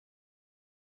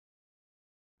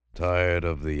Tired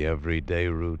of the everyday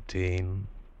routine?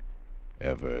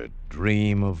 Ever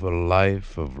dream of a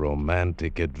life of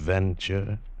romantic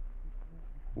adventure?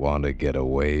 Want to get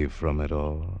away from it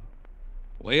all?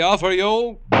 We offer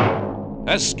you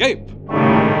Escape.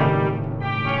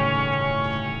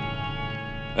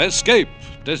 Escape,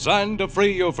 designed to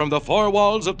free you from the four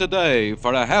walls of today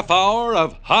for a half hour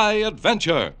of high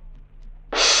adventure.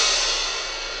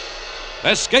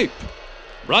 Escape,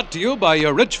 brought to you by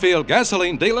your Richfield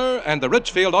gasoline dealer and the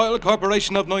Richfield Oil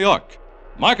Corporation of New York,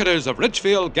 marketers of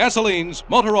Richfield gasolines,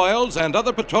 motor oils, and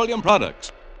other petroleum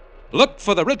products. Look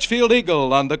for the Richfield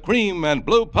Eagle on the cream and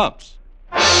blue pumps.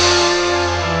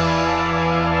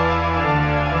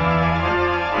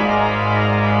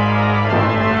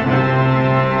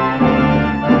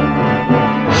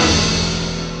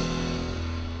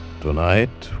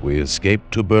 Tonight, we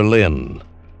escape to Berlin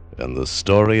and the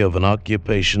story of an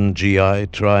occupation GI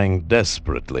trying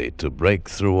desperately to break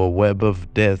through a web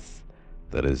of death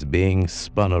that is being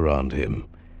spun around him,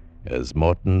 as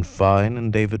Morton Fine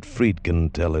and David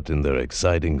Friedkin tell it in their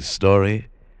exciting story,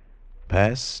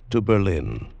 Pass to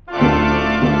Berlin.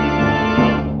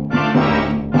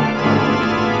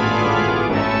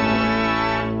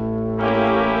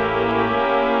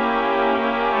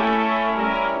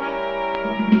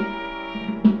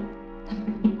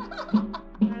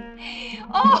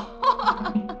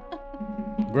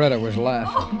 Greta was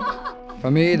laughing. For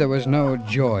me, there was no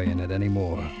joy in it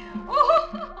anymore.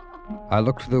 I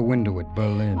looked through the window at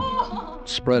Berlin,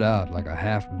 spread out like a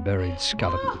half-buried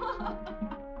skeleton.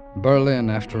 Berlin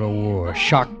after a war,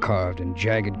 shock-carved in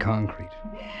jagged concrete,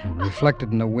 and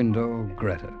reflected in the window,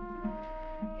 Greta.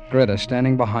 Greta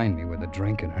standing behind me with a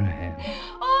drink in her hand.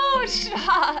 Oh,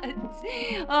 Schatz!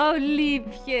 Oh,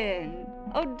 Liebchen!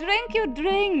 Oh, drink your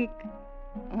drink!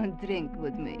 Oh, drink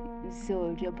with me,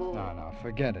 soldier boy. No,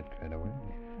 forget it, Greta.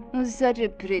 Oh, such a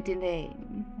pretty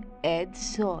name. Ed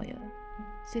Sawyer.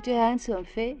 Such a handsome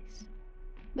face.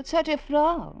 But such a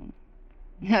frown.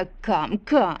 Now,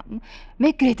 come.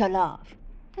 Make Greta laugh.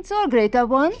 That's all Greta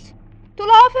wants. To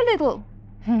laugh a little.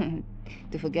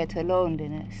 To forget her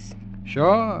loneliness.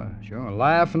 Sure.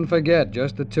 Laugh and forget,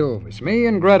 just the two of us. Me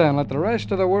and Greta, and let the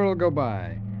rest of the world go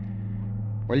by.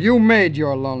 Well, you made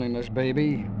your loneliness,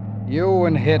 baby. You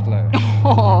and Hitler.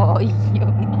 Oh, you.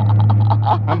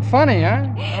 I'm funny, huh?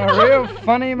 A real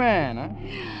funny man, huh?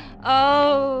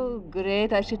 Oh,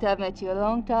 Greta should have met you a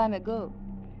long time ago.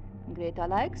 Greta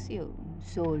likes you,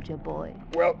 soldier boy.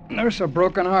 Well, nurse a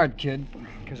broken heart, kid,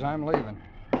 because I'm leaving.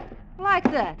 Like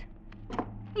that.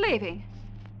 Leaving.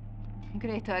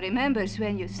 Greta remembers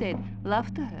when you said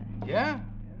love to her. Yeah,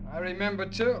 I remember,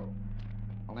 too.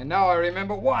 Only now I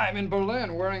remember why I'm in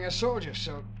Berlin wearing a soldier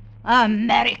suit.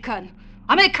 American!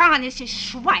 Amerikanisches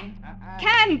Schwein!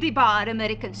 Candy bar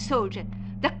American soldier!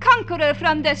 The conqueror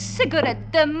from the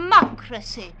cigarette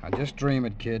democracy! Now, just dream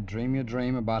it, kid. Dream your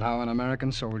dream about how an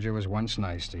American soldier was once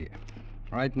nice to you.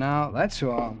 Right now, that's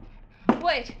all.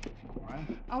 Wait. What?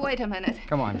 Oh, wait a minute.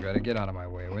 Come on, Greta, get out of my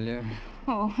way, will you?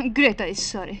 Oh, Greta is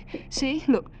sorry. See?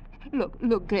 Look,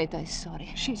 Greta is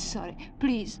sorry. She's sorry.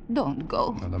 Please, don't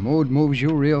go. Well, the mood moves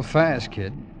you real fast,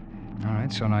 kid. All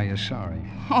right, so now you're sorry.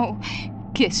 Oh,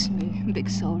 kiss me, big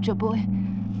soldier boy.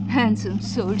 Handsome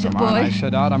soldier Come boy. on, I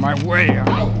said out of my way.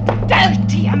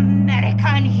 Dirty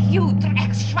American, you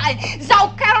Dreckschwein,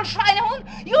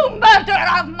 Saukerlschweinehund, you murderer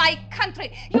of my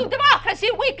country, you democracy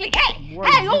weakling.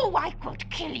 Hey, oh, I could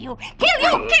kill you. Kill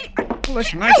you.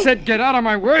 Listen, I said get out of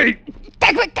my way.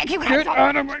 Take you Get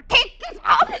out of my... Take this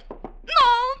off.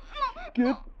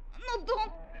 No,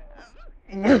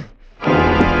 don't.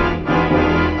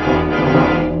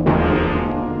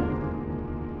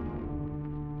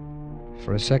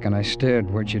 For a second, I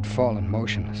stared where she'd fallen,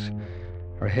 motionless.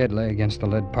 Her head lay against the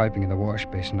lead piping in the wash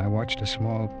basin. I watched a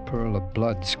small pearl of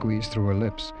blood squeeze through her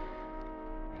lips.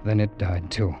 Then it died,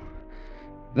 too.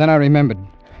 Then I remembered.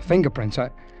 Fingerprints.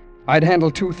 I'd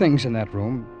handled two things in that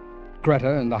room.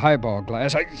 Greta and the highball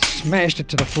glass. I smashed it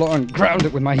to the floor and ground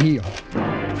it with my heel.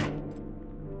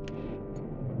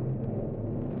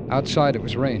 Outside, it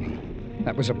was raining.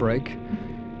 That was a break.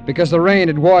 Because the rain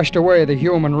had washed away the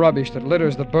human rubbish that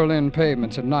litters the Berlin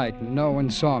pavements at night, and no one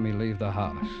saw me leave the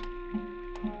house.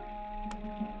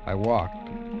 I walked,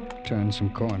 turned some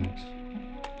corners,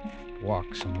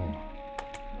 walked some more.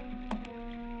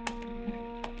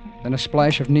 Then a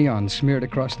splash of neon smeared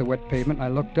across the wet pavement, and I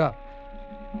looked up.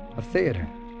 A theater.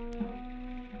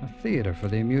 A theater for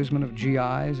the amusement of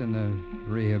GIs and the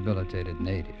rehabilitated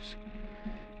natives.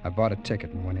 I bought a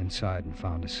ticket and went inside and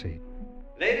found a seat.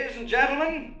 Ladies and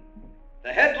gentlemen,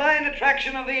 the headline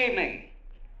attraction of the evening,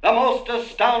 the most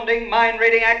astounding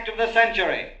mind-reading act of the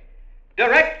century.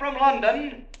 Direct from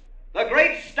London, the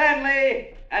great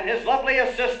Stanley and his lovely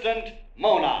assistant,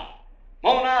 Mona.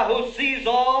 Mona, who sees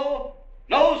all,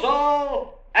 knows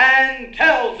all, and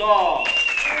tells all.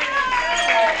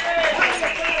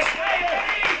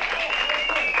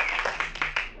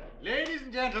 Ladies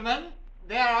and gentlemen,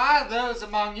 there are those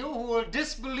among you who will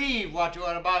disbelieve what you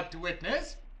are about to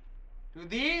witness. To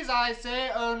these I say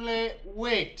only,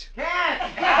 wait. You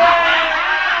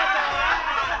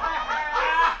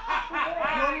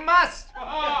must.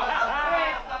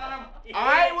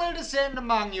 I will descend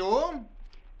among you,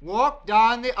 walk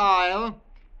down the aisle,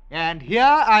 and here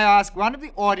I ask one of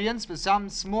the audience for some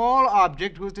small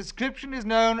object whose description is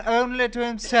known only to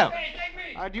himself.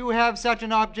 Do you have such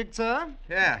an object, sir?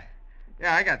 Yeah,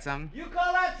 I got some. You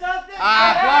call that something? Blow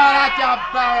out your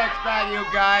barracks, man, you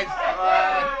guys.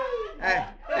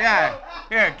 Yeah,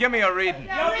 here, give me a reading.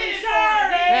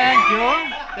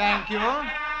 Thank you.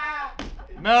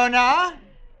 Mona,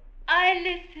 I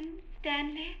listen,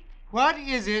 Stanley. what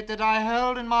is it that I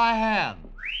hold in my hand?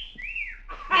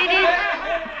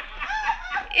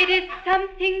 It is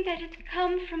something that has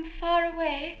come from far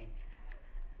away.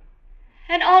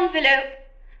 An envelope,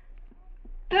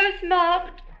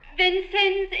 postmarked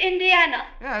Vincennes, Indiana.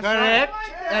 Yeah, Correct.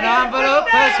 An envelope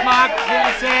postmarked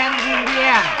Vincennes,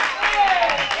 Indiana.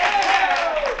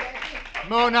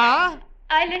 Mona,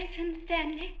 I listen,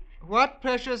 Stanley. what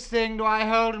precious thing do I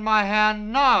hold in my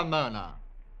hand now, Mona?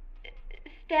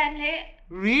 Stanley,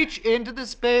 Reach into the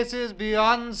spaces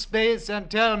beyond space and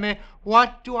tell me,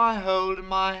 what do I hold in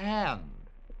my hand?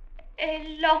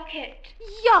 a locket.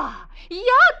 Ja,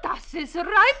 das ist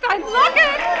right, ein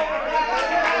Locket.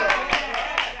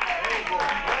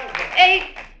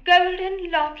 A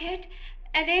golden locket,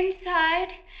 and inside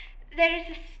there is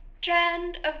a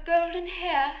strand of golden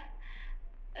hair.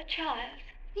 A child.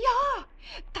 Ja,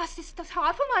 das ist das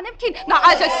Haar von meinem Kind. Na,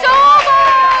 also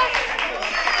sowas!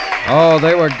 Oh,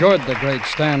 they were good, the great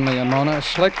Stanley and Mona.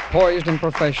 Slick, poised, and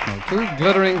professional. Two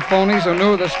glittering phonies who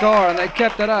knew the score, and they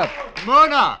kept it up.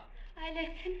 Mona, I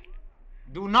listen.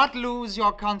 do not lose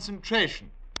your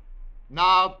concentration.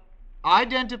 Now,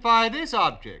 identify this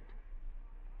object.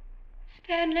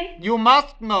 Stanley, You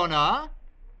must, Mona.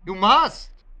 You must.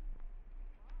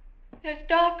 there's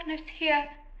darkness here.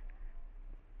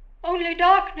 Only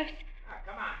darkness.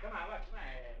 Come on, what's the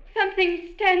matter?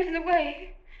 Something stands in the way.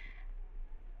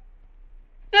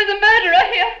 There's a murderer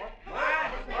here.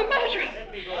 A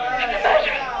murderer.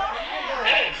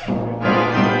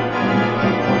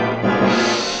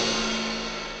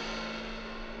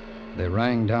 They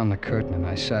rang down the curtain, and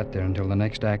I sat there until the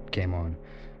next act came on.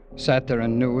 Sat there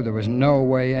and knew there was no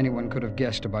way anyone could have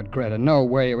guessed about Greta. No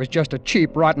way. It was just a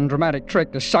cheap, rotten, dramatic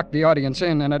trick to suck the audience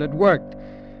in, and it had worked.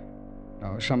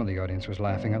 Oh, some of the audience was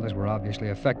laughing. Others were obviously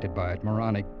affected by it.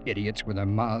 Moronic idiots with their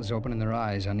mouths open and their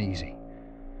eyes uneasy.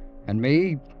 And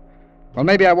me? Well,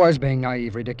 maybe I was being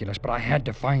naive, ridiculous, but I had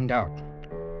to find out.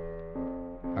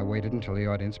 I waited until the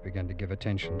audience began to give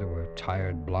attention to a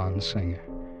tired blonde singer.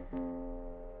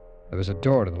 There was a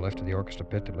door to the left of the orchestra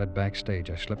pit that led backstage.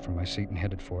 I slipped from my seat and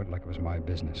headed for it like it was my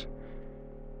business.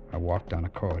 I walked down a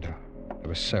corridor. There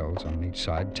were cells on each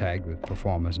side tagged with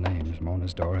performers' names.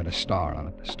 Mona's door had a star on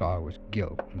it. The star was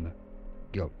gilt, and the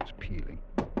gilt was peeling.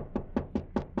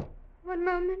 One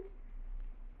moment.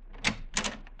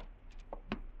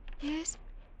 Yes?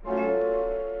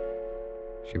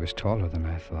 She was taller than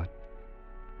I thought.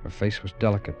 Her face was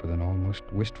delicate with an almost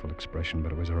wistful expression,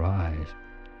 but it was her eyes.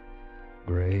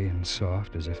 Gray and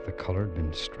soft, as if the color had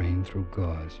been strained through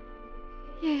gauze.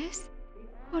 Yes?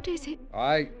 What is it?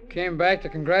 I came back to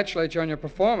congratulate you on your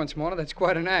performance, Mona. That's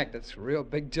quite an act. That's real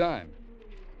big time.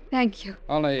 Thank you.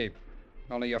 Only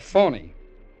you're phony.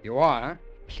 You are, huh?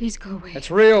 Please go away.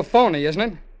 It's real phony, isn't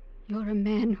it? You're a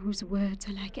man whose words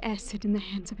are like acid in the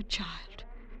hands of a child.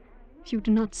 If you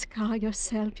do not scar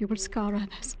yourself, you will scar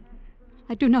others.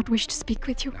 I do not wish to speak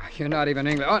with you. You're not even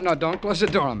English. Oh, no, don't close the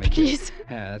door on me. Please.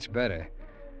 Yeah, that's better.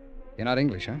 You're not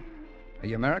English, huh? Are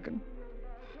you American?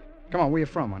 Come on, where you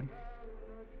from, honey?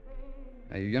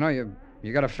 You know,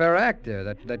 you got a fair act there.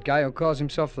 That guy who calls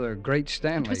himself the Great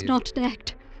Stanley. It was not an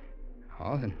act.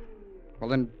 Oh,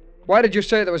 then why did you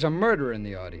say there was a murderer in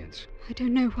the audience? I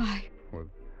don't know why. Well,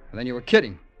 then you were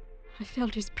kidding. I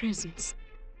felt his presence.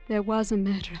 There was a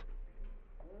murderer.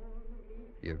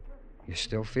 You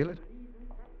still feel it?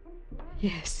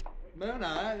 Yes.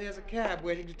 Mona, there's a cab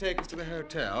waiting to take us to the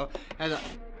hotel.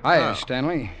 Hi,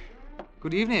 Stanley.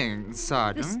 Good evening,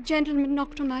 Sergeant. This gentleman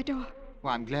knocked on my door.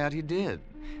 Well, I'm glad he did.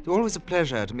 It's always a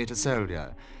pleasure to meet a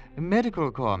soldier. A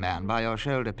medical corps man by your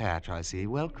shoulder patch, I see.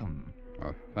 Welcome.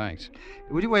 Oh, thanks.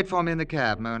 Would you wait for me in the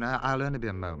cab, Mona? I'll only be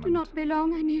a moment. Do not be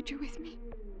long. I need you with me.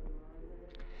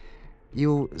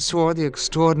 You saw the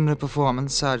extraordinary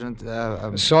performance, Sergeant.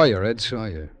 Sawyer, Ed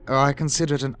Sawyer. Oh, I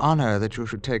consider it an honor that you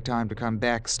should take time to come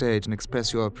backstage and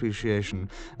express your appreciation.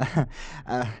 That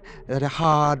a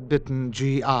hard-bitten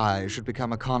GI should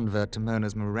become a convert to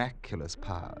Mona's miraculous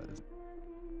powers.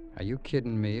 Are you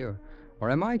kidding me, or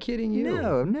am I kidding you?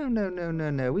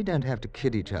 No. We don't have to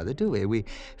kid each other, do we? We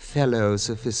fellow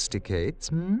sophisticates,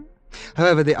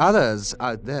 However, the others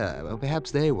out there, well,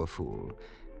 perhaps they were fooled.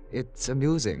 It's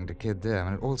amusing to kid them,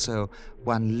 and also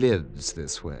one lives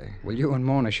this way. Well, you and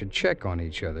Mona should check on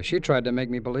each other. She tried to make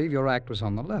me believe your act was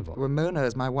on the level. Well, Mona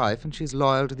is my wife, and she's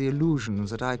loyal to the illusions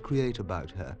that I create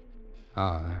about her.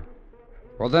 Ah.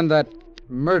 Well, then that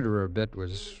murderer bit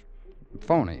was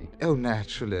phony. Oh,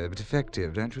 naturally, but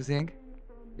effective, don't you think?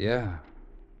 Yeah.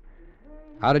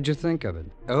 How did you think of it?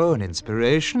 Oh, an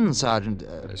inspiration, Sergeant...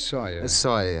 Sawyer.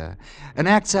 Sawyer. An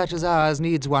act such as ours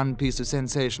needs one piece of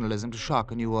sensationalism to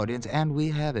shock a new audience, and we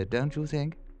have it, don't you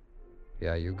think?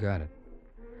 Yeah, you got it.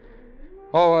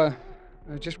 Oh,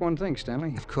 just one thing,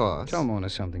 Stanley. Of course. Tell Mona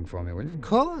something for me, will you? Of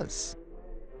course.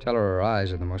 Tell her her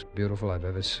eyes are the most beautiful I've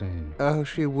ever seen. Oh,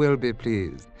 she will be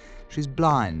pleased. She's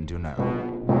blind, you know.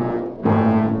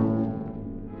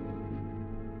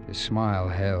 His smile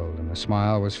held, and the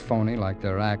smile was phony like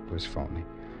their act was phony.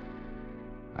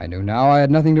 I knew now I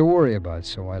had nothing to worry about,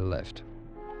 so I left.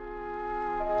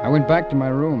 I went back to my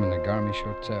room in the Garmisch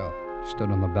Hotel,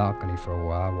 stood on the balcony for a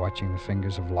while, watching the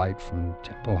fingers of light from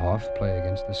Tempelhof play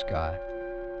against the sky,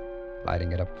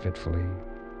 lighting it up fitfully,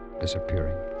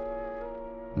 disappearing.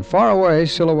 And far away,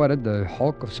 silhouetted, the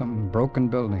hulk of some broken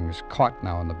buildings, caught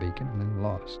now on the beacon and then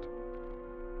lost.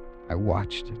 I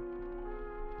watched it,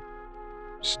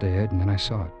 stared, and then I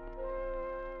saw it.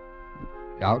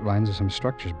 The outlines of some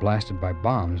structures blasted by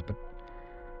bombs, but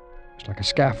it was like a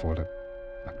scaffold, a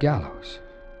gallows.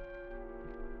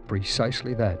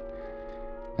 Precisely that.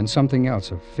 And something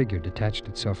else, a figure detached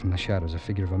itself from the shadows, a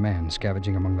figure of a man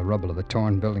scavenging among the rubble of the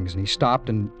torn buildings, and he stopped,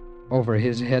 and over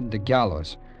his head, the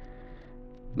gallows.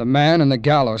 The man and the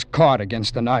gallows caught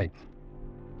against the night.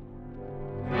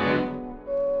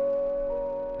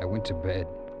 I went to bed,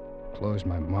 closed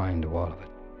my mind to all of it.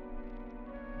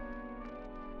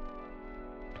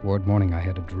 Toward morning, I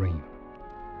had a dream.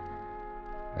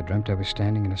 I dreamt I was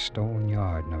standing in a stone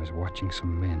yard, and I was watching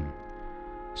some men,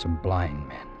 some blind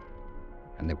men,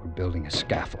 and they were building a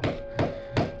scaffold.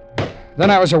 Then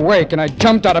I was awake, and I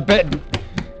jumped out of bed.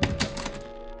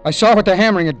 I saw what the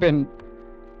hammering had been.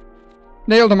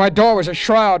 Nailed to my door was a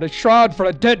shroud for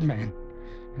a dead man,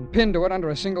 and pinned to it under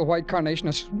a single white carnation,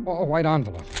 a small white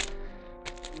envelope.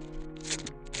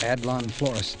 Adlon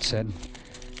Florist, it said,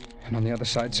 and on the other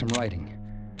side some writing.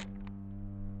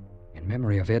 In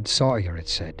memory of Ed Sawyer, it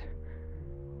said,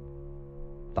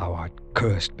 "Thou art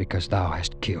cursed because thou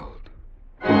hast killed."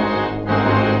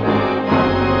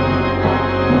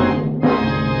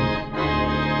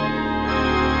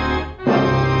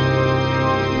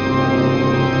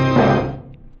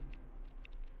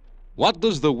 What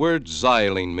does the word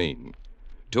xylene mean?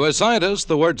 To a scientist,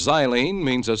 the word xylene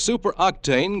means a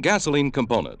superoctane gasoline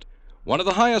component, one of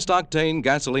the highest octane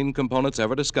gasoline components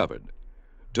ever discovered.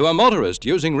 To a motorist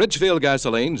using Ridgefield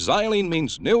gasoline, xylene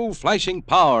means new flashing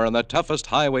power in the toughest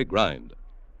highway grind.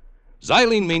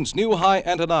 Xylene means new high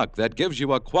anti-knock that gives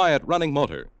you a quiet running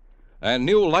motor, and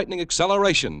new lightning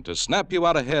acceleration to snap you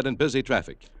out ahead in busy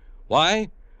traffic. Why?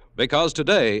 Because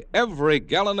today, every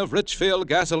gallon of Ridgefield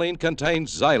gasoline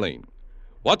contains xylene.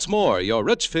 What's more, your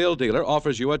Ridgefield dealer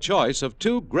offers you a choice of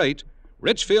two great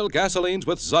Ridgefield gasolines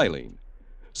with xylene.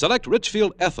 Select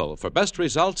Ridgefield Ethyl for best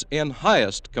results in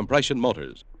highest compression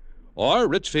motors, or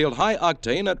Ridgefield High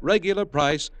Octane at regular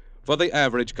price for the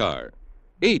average car.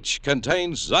 Each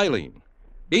contains xylene.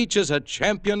 Each is a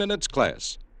champion in its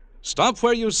class. Stop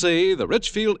where you see the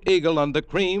Ridgefield Eagle on the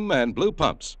cream and blue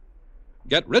pumps.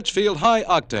 Get Ridgefield High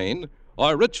Octane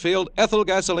or Ridgefield Ethyl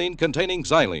gasoline containing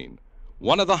xylene,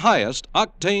 one of the highest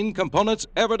octane components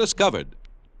ever discovered.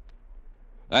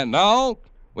 And now,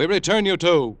 we return you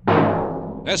to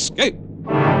Escape!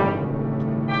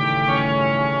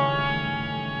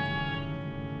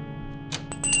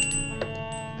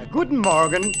 Guten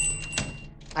Morgen.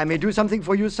 I may do something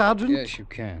for you, Sergeant? Yes, you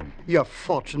can. You're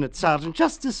fortunate, Sergeant.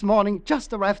 Just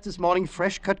arrived this morning,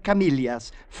 fresh-cut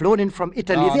camellias, flown in from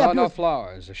Italy. No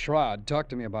flowers. A shroud. Talk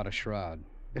to me about a shroud.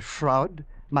 A shroud?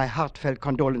 My heartfelt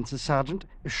condolences, Sergeant.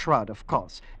 A shroud, of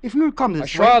course. If you'll come this way... A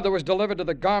shroud that was delivered to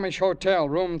the Garmisch Hotel,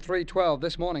 room 312,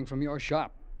 this morning from your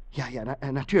shop. Yeah,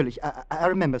 natürlich. I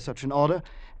remember such an order.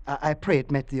 I pray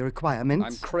it met the requirements.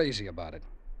 I'm crazy about it.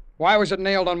 Why was it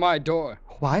nailed on my door?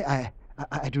 Why?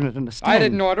 I do not understand. I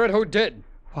didn't order it. Who did?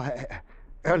 Why,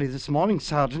 Early this morning,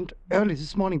 Sergeant. Early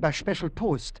this morning by special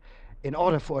post. In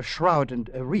order for a shroud and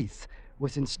a wreath,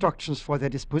 with instructions for their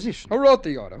disposition. Who wrote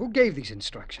the order? Who gave these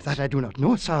instructions? That I do not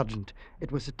know, Sergeant.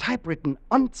 It was a typewritten,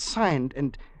 unsigned,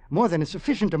 and more than a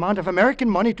sufficient amount of American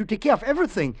money to take care of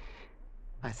everything.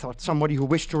 I thought somebody who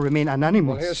wished to remain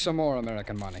anonymous. Well, here's some more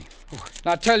American money.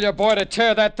 Now tell your boy to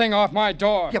tear that thing off my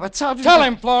door. Yeah, but Sergeant... Tell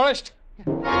him, Florist!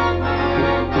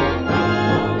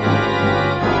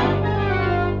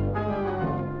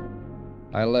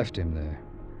 I left him there.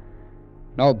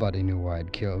 Nobody knew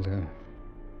I'd killed her.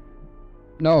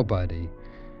 Nobody.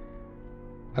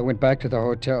 I went back to the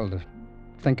hotel to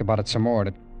think about it some more,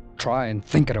 to try and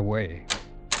think it away.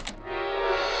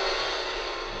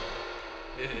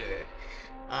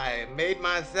 I made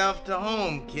myself to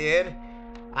home, kid.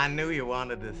 I knew you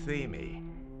wanted to see me.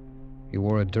 He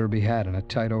wore a derby hat and a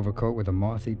tight overcoat with a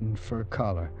moth-eaten fur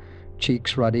collar.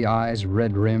 Cheeks ruddy, eyes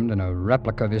red-rimmed, and a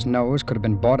replica of his nose could have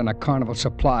been bought in a carnival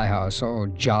supply house. Oh,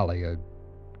 jolly, a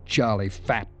jolly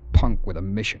fat punk with a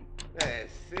mission.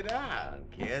 Sit down,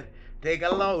 kid. Take a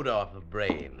load off of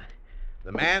Brain.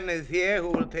 The man is here who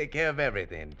will take care of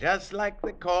everything, just like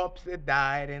the corpse that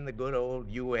died in the good old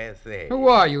USA. Who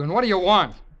are you, and what do you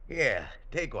want? Here,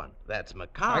 take one. That's my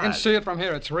card. I can see it from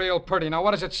here. It's real pretty. Now,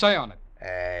 what does it say on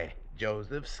it?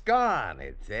 Joseph Scarn,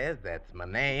 it says. That's my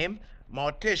name.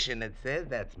 Mortician, it says.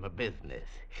 That's my business.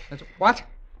 What?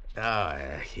 Oh,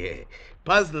 yeah.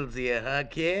 Puzzles you, huh,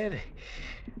 kid?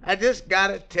 I just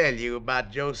gotta tell you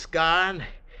about Joe Scarn.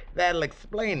 That'll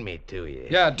explain me to you.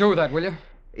 Yeah, do that, will you?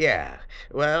 Yeah.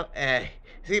 Well,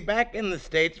 see, back in the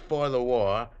States before the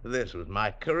war, this was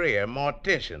my career,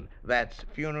 mortician. That's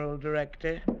funeral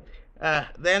director.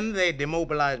 Then they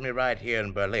demobilized me right here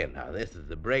in Berlin. Now, this is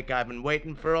the break I've been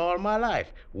waiting for all my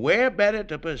life. Where better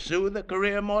to pursue the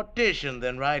career mortician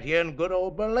than right here in good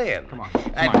old Berlin? Come on,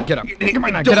 get up. Come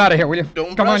on now, get out of here, will you?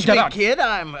 Don't come on, rush get me, out. Kid.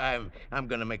 I'm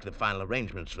gonna make the final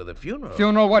arrangements for the funeral.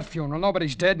 Funeral? What funeral?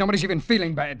 Nobody's dead. Nobody's even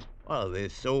feeling bad. Well,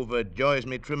 this overjoys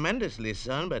me tremendously,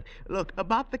 son, but look,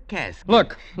 about the casket.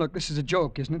 Look, this is a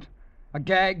joke, isn't it? A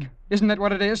gag? Isn't that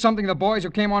what it is? Something the boys who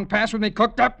came on past with me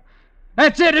cooked up?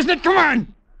 That's it, isn't it? Come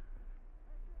on!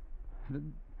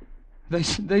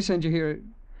 They send you here.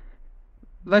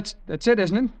 That's it,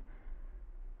 isn't it?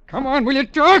 Come on, will you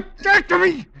talk to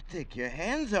me? Take your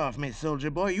hands off me, soldier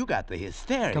boy. You got the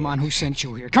hysteria. Come on, who sent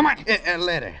you here? Come on! A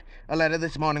letter. A letter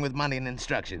this morning with money and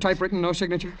instructions. Typewritten, no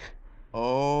signature?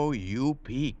 Oh, you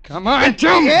peak. Come on,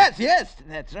 tell me! Yes,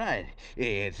 that's right.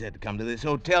 It said to come to this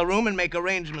hotel room and make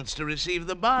arrangements to receive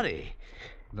the body.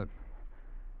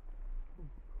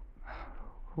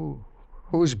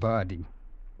 Whose body?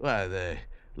 Why, the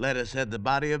letter said the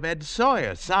body of Ed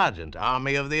Sawyer, Sergeant,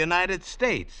 Army of the United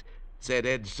States. Said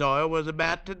Ed Sawyer was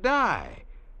about to die.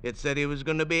 It said he was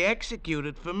going to be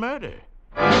executed for murder.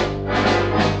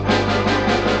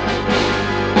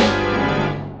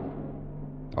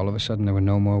 All of a sudden, there were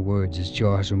no more words. His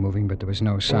jaws were moving, but there was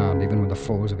no sound. Even when the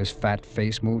folds of his fat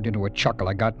face moved into a chuckle,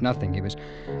 I got nothing. He was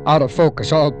out of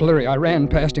focus, all blurry. I ran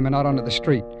past him and out onto the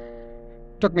street.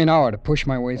 It took me an hour to push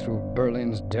my way through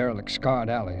Berlin's derelict, scarred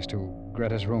alleys to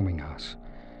Greta's rooming house.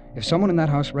 If someone in that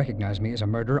house recognized me as a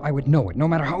murderer, I would know it. No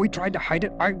matter how he tried to hide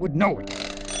it, I would know it.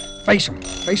 Face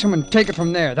him and take it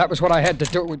from there. That was what I had to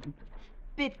do.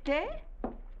 Bitte?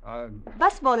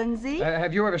 Was wollen Sie?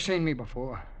 Have you ever seen me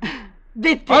before?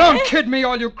 Bitte? Oh, don't kid me,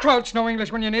 all you krauts know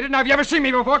English when you need it. Now, have you ever seen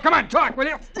me before? Come on, talk, will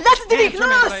you? Lassen Sie mich Answer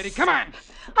me, los! lady. Come on.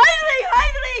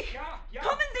 Heinrich!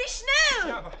 Kommen Sie schnell!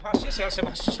 Ja, was ist, Else?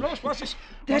 Was ist los?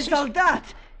 Der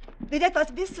Soldat will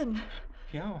etwas wissen.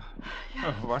 Yeah.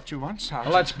 What you want, Sergeant?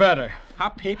 Well, that's better.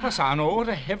 Our papers are in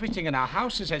order. Everything in our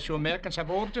house is as you Americans have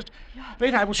ordered it.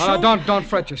 Wait, I will show you. Don't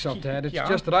fret yourself, Dad. It's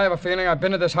just that I have a feeling I've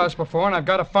been to this house before, and I've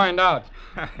got to find out.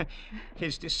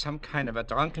 Is this some kind of a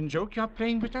drunken joke you're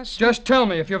playing with us? Just tell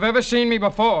me if you've ever seen me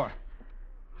before.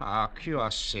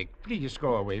 You're sick. Please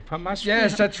go away from us.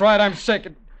 Yes, that's right. I'm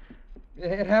sick.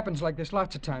 It happens like this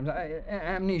lots of times.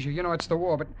 Amnesia, you know, it's the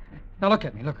war, but... Now, look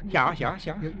at me, look. Yeah.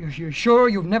 You're sure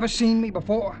you've never seen me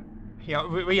before? Yeah,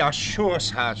 we are sure,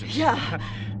 Sergeant. Yeah.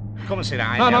 Come and sit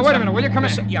down. No, wait a minute, will you? Come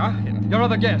in. Yeah? Your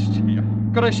other guest. Yeah.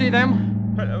 Could I see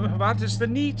them? What is the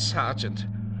need, Sergeant?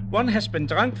 One has been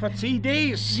drunk for 3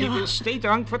 days. Ja. He will stay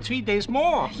drunk for 3 days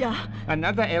more. Ja.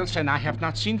 Another Elsa and I have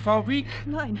not seen for a week.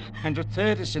 Nein. And the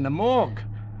third is in the morgue.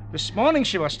 This morning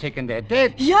she was taken there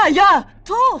dead. Ja,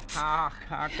 tot.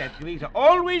 That Greta.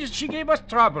 Always she gave us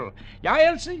trouble. Yeah,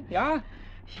 Elsie? Yeah?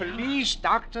 Police,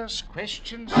 doctors,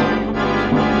 questions.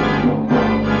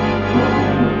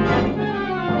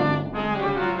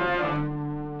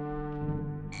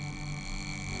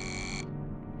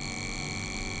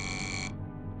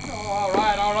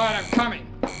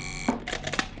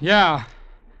 Yeah.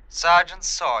 Sergeant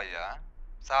Sawyer?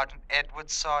 Sergeant Edward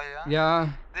Sawyer? Yeah?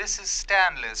 This is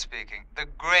Stanley speaking. The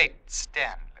great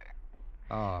Stanley.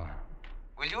 Oh.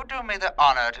 Will you do me the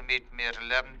honor to meet me at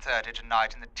 11:30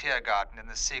 tonight in the Tiergarten in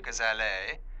the Seekers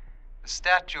Alley? The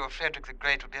statue of Frederick the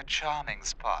Great would be a charming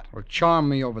spot. Well, charm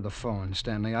me over the phone,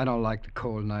 Stanley. I don't like the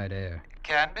cold night air. It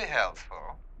can be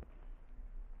healthful.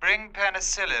 Bring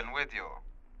penicillin with you.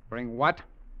 Bring what?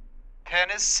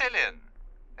 Penicillin.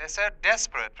 They're so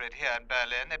desperate for it here in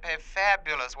Berlin, they pay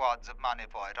fabulous wads of money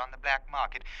for it on the black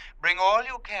market. Bring all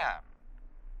you can.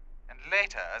 And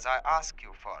later, as I ask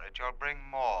you for it, you'll bring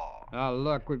more. Now,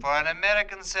 look, For an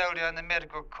American soldier in the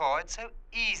medical corps, it's so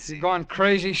easy. You gone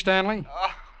crazy, Stanley?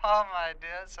 Oh, my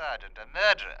dear Sergeant, a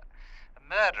murderer. A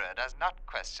murderer does not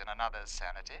question another's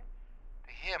sanity.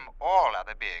 To him, all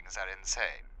other beings are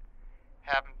insane.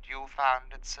 Haven't you found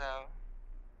it so?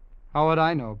 How would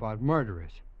I know about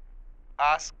murderers?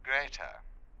 Ask Greta.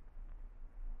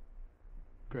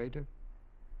 Greta?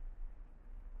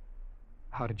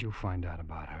 How did you find out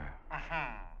about her?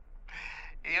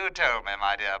 You told me,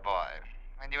 my dear boy,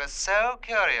 when you were so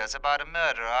curious about a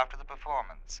murderer after the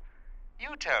performance.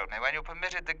 You told me when you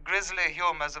permitted the grisly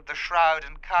humors of the shroud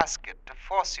and casket to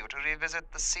force you to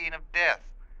revisit the scene of death.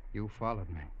 You followed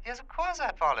me. Yes, of course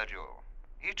I followed you.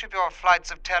 Each of your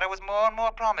flights of terror was more and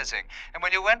more promising, and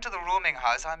when you went to the rooming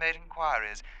house, I made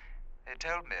inquiries. They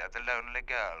told me of the lonely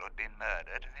girl who had been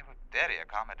murdered, and they were very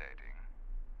accommodating.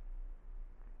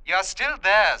 You're still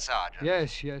there, Sergeant?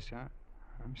 Yes,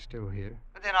 I'm still here.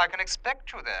 But then I can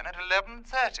expect you then at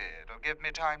 11:30. It'll give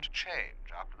me time to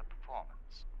change after the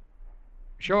performance.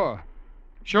 Sure,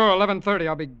 11:30.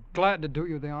 I'll be glad to do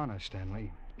you the honor,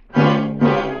 Stanley.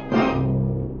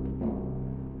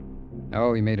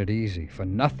 Oh, he made it easy. For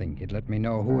nothing, he'd let me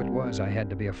know who it was I had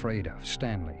to be afraid of.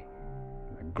 Stanley.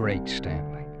 The great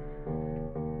Stanley.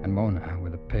 And Mona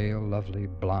with the pale, lovely,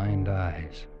 blind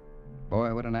eyes.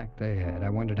 Boy, what an act they had. I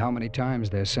wondered how many times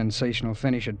their sensational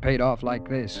finish had paid off like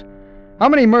this. How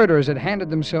many murderers had handed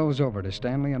themselves over to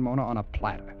Stanley and Mona on a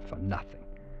platter for nothing.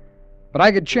 But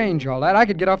I could change all that. I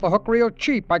could get off the hook real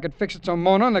cheap. I could fix it so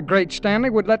Mona and the great Stanley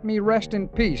would let me rest in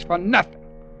peace for nothing.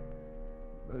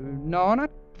 No, not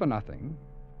for nothing.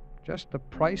 Just the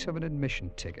price of an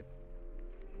admission ticket.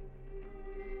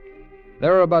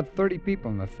 There were about 30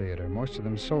 people in the theater, most of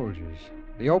them soldiers.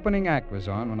 The opening act was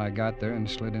on when I got there and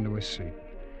slid into a seat.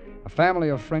 A family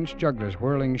of French jugglers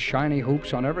whirling shiny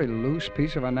hoops on every loose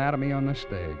piece of anatomy on the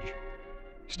stage.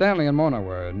 Stanley and Mona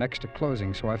were next to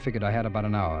closing, so I figured I had about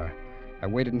an hour. I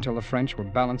waited until the French were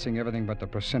balancing everything but the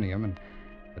proscenium, and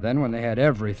then when they had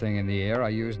everything in the air, I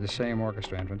used the same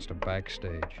orchestra entrance to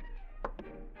backstage.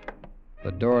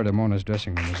 The door to Mona's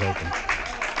dressing room was open.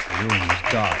 The room was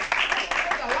dark.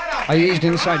 I eased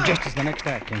inside just as the next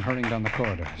act came hurrying down the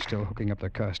corridor, still hooking up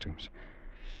their costumes.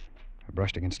 I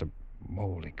brushed against a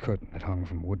moldy curtain that hung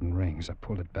from wooden rings. I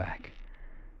pulled it back,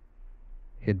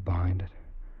 hid behind it,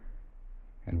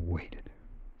 and waited.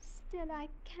 Still, I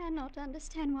cannot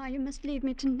understand why you must leave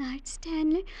me tonight,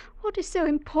 Stanley. What is so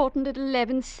important at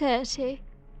 11:30?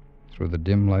 Through the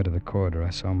dim light of the corridor, I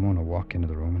saw Mona walk into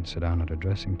the room and sit down at her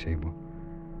dressing table.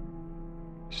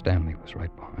 Stanley was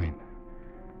right behind.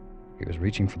 He was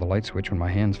reaching for the light switch when my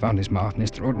hands found his mouth and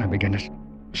his throat, and I began to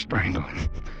strangle him.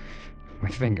 My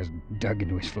fingers dug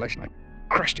into his flesh, and I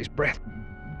crushed his breath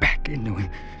back into him.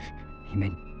 He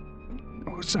made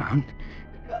no sound.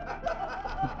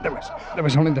 There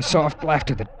was only the soft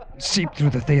laughter that seeped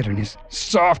through the theater, and his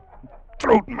soft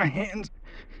throat in my hands.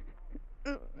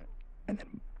 And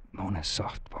then Mona's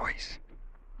soft voice.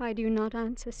 Why do you not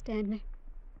answer, Stanley?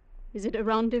 Is it a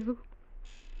rendezvous?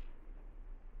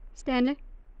 Stanley?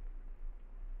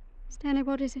 Stanley,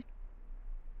 what is it?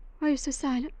 Why are you so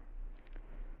silent?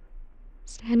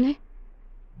 Stanley?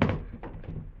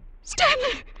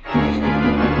 Stanley!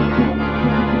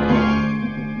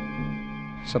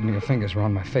 Suddenly her fingers were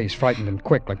on my face, frightened and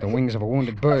quick, like the wings of a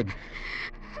wounded bird.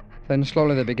 Then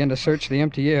slowly they began to search the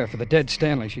empty air for the dead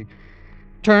Stanley. She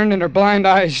turned and her blind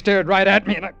eyes stared right at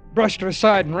me, and I brushed her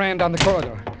aside and ran down the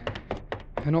corridor.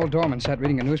 An old doorman sat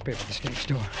reading a newspaper at the stage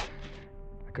door.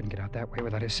 I couldn't get out that way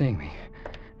without his seeing me.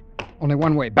 Only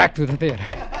one way, back through the theater.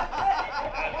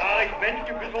 Ich bin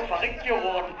ein bisschen verrückt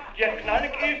geworden. Ihr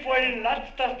knallig vor den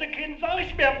Latz, das der Kind sag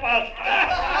ich mir fast.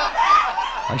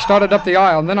 I started up the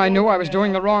aisle, and then I knew I was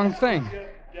doing the wrong thing.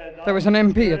 There was an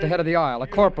MP at the head of the aisle, a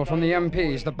corporal from the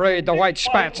MPs, the braid, the white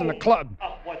spats, and the club.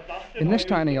 In this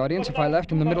tiny audience, if I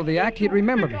left in the middle of the act, he'd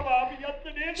remember me.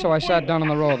 So I sat down on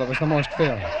the row that was the most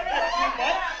filled.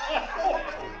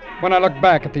 When I looked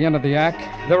back at the end of the act,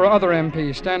 there were other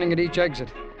MPs standing at each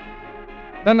exit.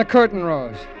 Then the curtain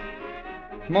rose.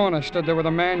 Mona stood there with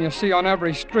a man you see on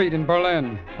every street in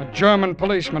Berlin, a German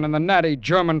policeman in the natty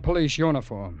German police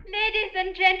uniform. Ladies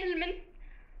and gentlemen,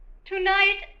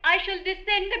 tonight I shall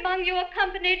descend among you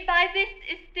accompanied by this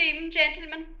esteemed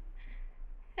gentleman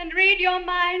and read your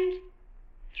mind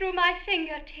through my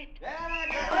fingertips.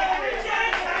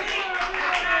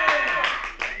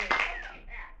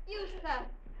 You, sir.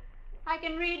 I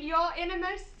can read your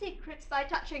innermost secrets by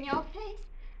touching your face.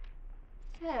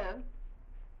 So,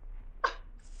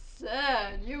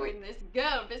 sir, you and this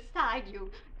girl beside you,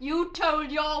 you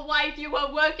told your wife you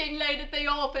were working late at the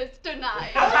office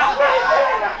tonight.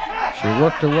 She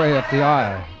worked her way up the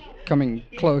aisle, coming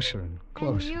closer and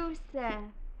closer. And you, sir,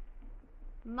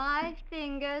 my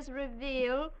fingers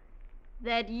reveal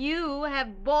that you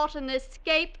have bought an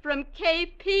escape from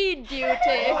KP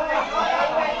duty.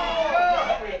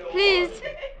 Please.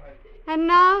 And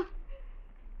now,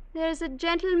 there's a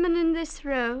gentleman in this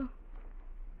row.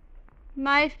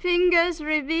 My fingers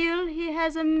reveal he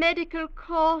has a medical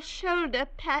corps shoulder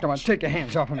patch. Come on, take your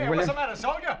hands off of me, will What's you? the matter,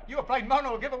 soldier? You afraid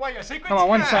Mona will give away your secrets? Come on,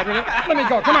 one side, will you? Let me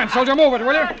go. Come on, soldier, move it,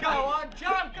 will you? Go on,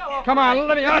 John, go on. Come on,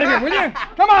 let me out of here, will you?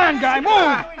 Come on, guy,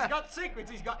 move! He's got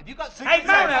secrets. Have you got secrets?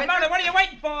 Hey, Mona, what are you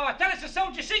waiting for? Tell us the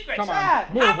soldier secrets. Come on,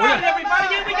 move, Come will on, you? everybody,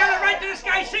 here we got a right to the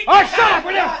sky secret. Oh, shut up,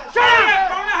 will you? Shut Hurry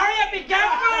up! up, Mona, hurry up, he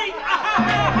can't wait.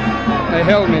 They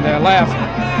held me there,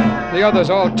 laughing. The others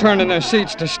all turned in their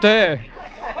seats to stare.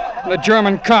 The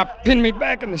German cop pinned me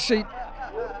back in the seat.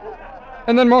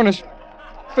 And then Mona's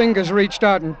fingers reached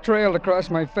out and trailed across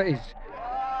my face.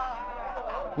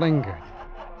 Lingered.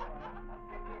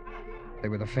 They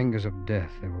were the fingers of death.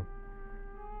 They were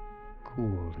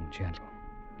cool and gentle.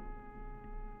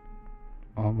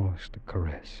 Almost a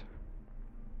caress.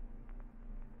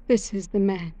 This is the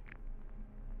man.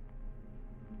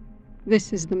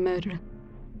 This is the murderer.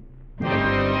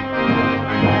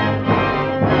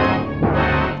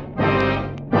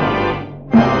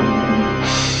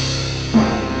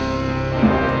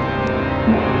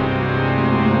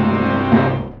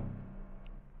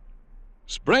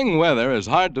 Spring weather is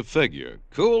hard to figure.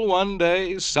 Cool one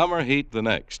day, summer heat the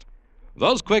next.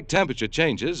 Those quick temperature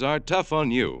changes are tough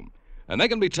on you, and they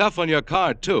can be tough on your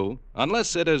car, too,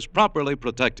 unless it is properly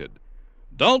protected.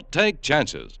 Don't take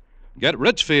chances. Get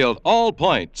Richfield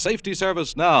All-Point Safety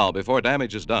Service now before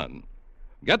damage is done.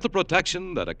 Get the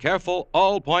protection that a careful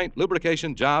All-Point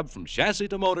lubrication job from chassis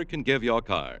to motor can give your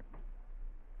car.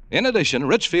 In addition,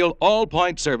 Richfield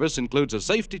All-Point Service includes a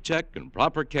safety check and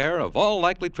proper care of all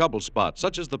likely trouble spots,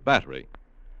 such as the battery,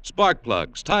 spark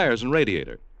plugs, tires, and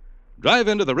radiator. Drive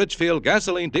into the Richfield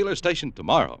gasoline dealer station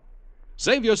tomorrow.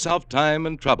 Save yourself time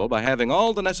and trouble by having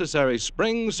all the necessary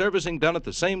spring servicing done at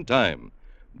the same time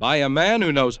by a man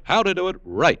who knows how to do it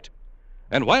right.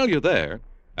 And while you're there,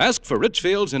 ask for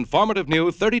Richfield's informative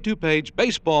new 32-page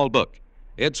baseball book.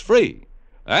 It's free.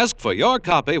 Ask for your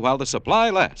copy while the supply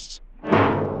lasts.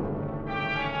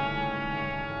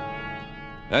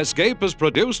 Escape is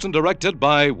produced and directed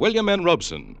by William N.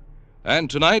 Robeson, and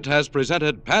tonight has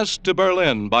presented Past to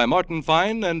Berlin by Morton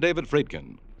Fine and David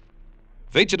Friedkin.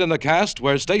 Featured in the cast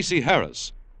were Stacey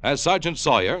Harris as Sergeant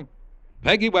Sawyer,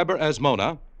 Peggy Weber as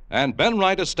Mona, and Ben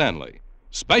Wright as Stanley.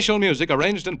 Special music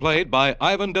arranged and played by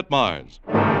Ivan Ditmars.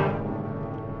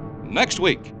 Next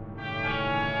week.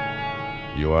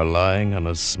 You are lying on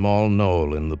a small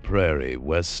knoll in the prairie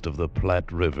west of the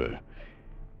Platte River.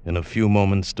 In a few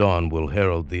moments, dawn will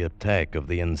herald the attack of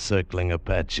the encircling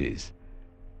Apaches.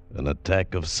 An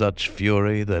attack of such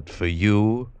fury that for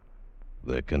you,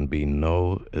 there can be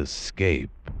no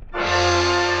escape.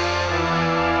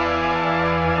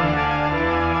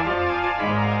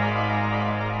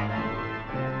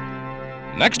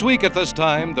 Next week at this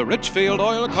time, the Richfield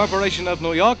Oil Corporation of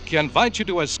New York invites you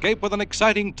to escape with an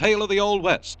exciting tale of the Old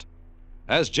West,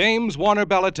 as James Warner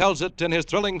Bella tells it in his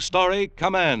thrilling story,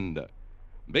 Command.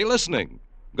 Be listening.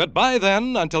 Goodbye,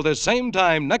 then, until this same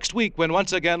time next week when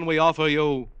once again we offer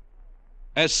you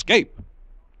Escape.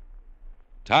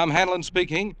 Tom Hanlon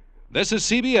speaking. This is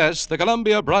CBS, the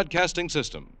Columbia Broadcasting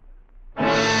System.